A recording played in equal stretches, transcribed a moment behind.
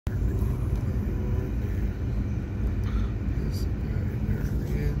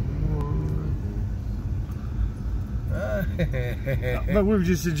But we were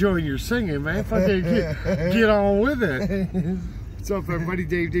just enjoying your singing, man. Fucking get on with it. What's up, everybody?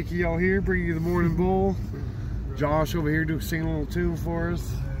 Dave Dickey, y'all here, bringing you the Morning Bull. Josh over here singing a little tune for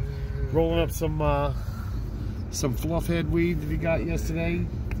us. Rolling up some fluff head weed that he got yesterday.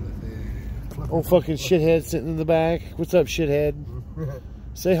 Old fucking shithead sitting in the back. What's up, shithead?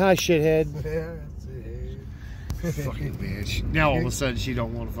 Say hi, shithead. Fucking bitch. Now all of a sudden she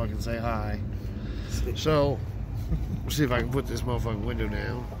don't want to fucking say hi. So, let's see if I can put this motherfucking window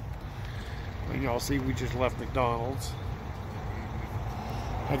down. And y'all see we just left McDonald's.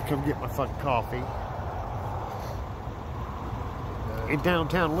 Had to come get my fucking coffee. In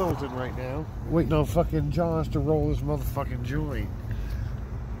downtown Littleton right now. Waiting on fucking Josh to roll this motherfucking joint.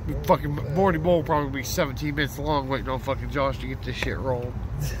 Fucking Morning Bull probably be 17 minutes long waiting on fucking Josh to get this shit rolled.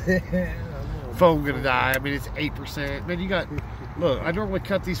 Phone gonna die. I mean, it's 8%. Man, you got, look, I normally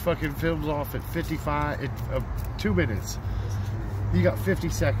cut these fucking films off at 55, 2 minutes. You got 50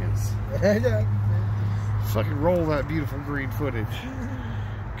 seconds. Fucking roll that beautiful green footage.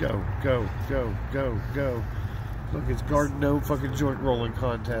 Go, go, go, go, go. Look, it's Garden Gnome fucking joint rolling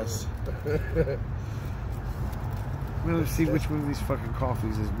contest. Well, let's see which one of these fucking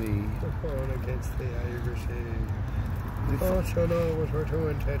coffees is me. Against the Irish. Also know what we're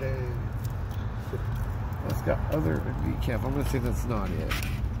doing today. That's got other decaf. I'm gonna say that's not it.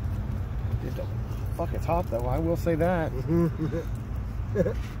 Fuck, it's hot though. I will say that.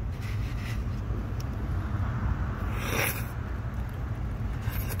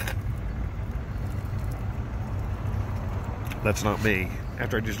 That's not me.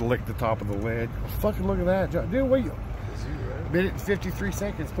 After I just licked the top of the lid. Oh, fucking look at that, dude. Wait. Minute and 53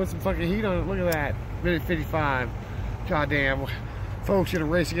 seconds. Put some fucking heat on it. Look at that. Minute 55. Goddamn. Folks in a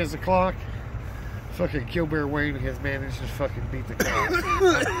race against the clock. Fucking Killbear Wayne has managed to fucking beat the clock.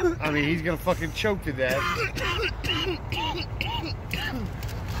 I mean, he's gonna fucking choke to death.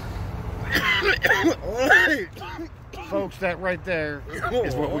 Folks, that right there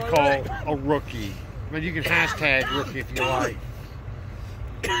is what we call a rookie. I mean, you can hashtag rookie if you like.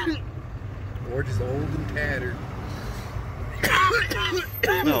 Or just old and tattered.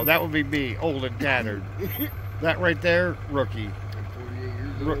 No, that would be me, old and tattered. That right there, rookie.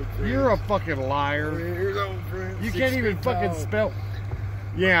 You're a fucking liar. You can't even fucking spell.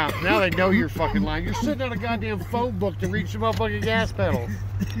 Yeah, now they know you're fucking lying. You're sitting on a goddamn phone book to reach the motherfucking gas pedal.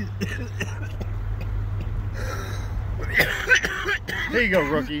 Here you go,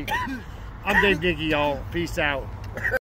 rookie. I'm Dave Dickey, y'all. Peace out.